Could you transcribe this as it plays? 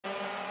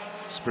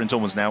Sprint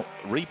onwards now.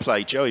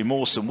 Replay. Joey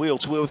Mawson wheel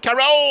to wheel with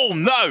Carroll. Oh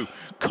no!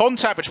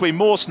 Contact between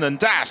Mawson and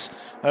Das.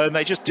 And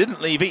they just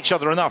didn't leave each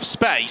other enough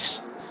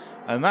space.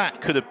 And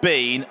that could have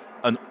been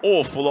an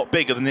awful lot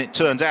bigger than it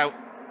turned out.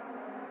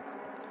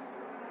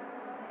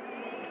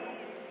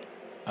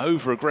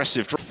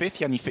 Over-aggressive. Fifth,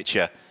 Yanni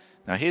Fitcher.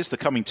 Now here's the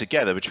coming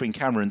together between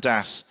Cameron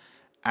Das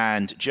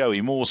and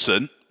Joey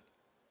Mawson.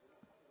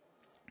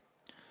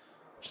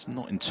 Just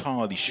not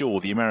entirely sure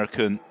the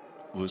American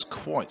was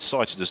quite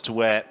sighted as to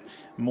where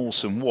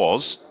Mawson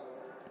was.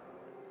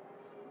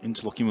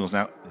 Interlocking wheels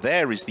now.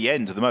 There is the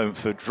end of the moment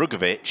for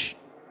Drugovic.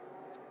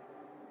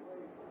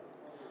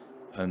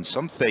 And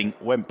something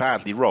went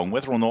badly wrong.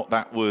 Whether or not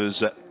that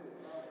was a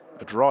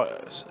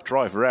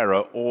driver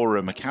error or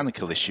a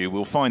mechanical issue,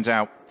 we'll find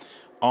out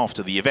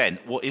after the event.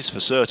 What is for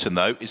certain,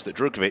 though, is that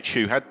Drugovic,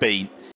 who had been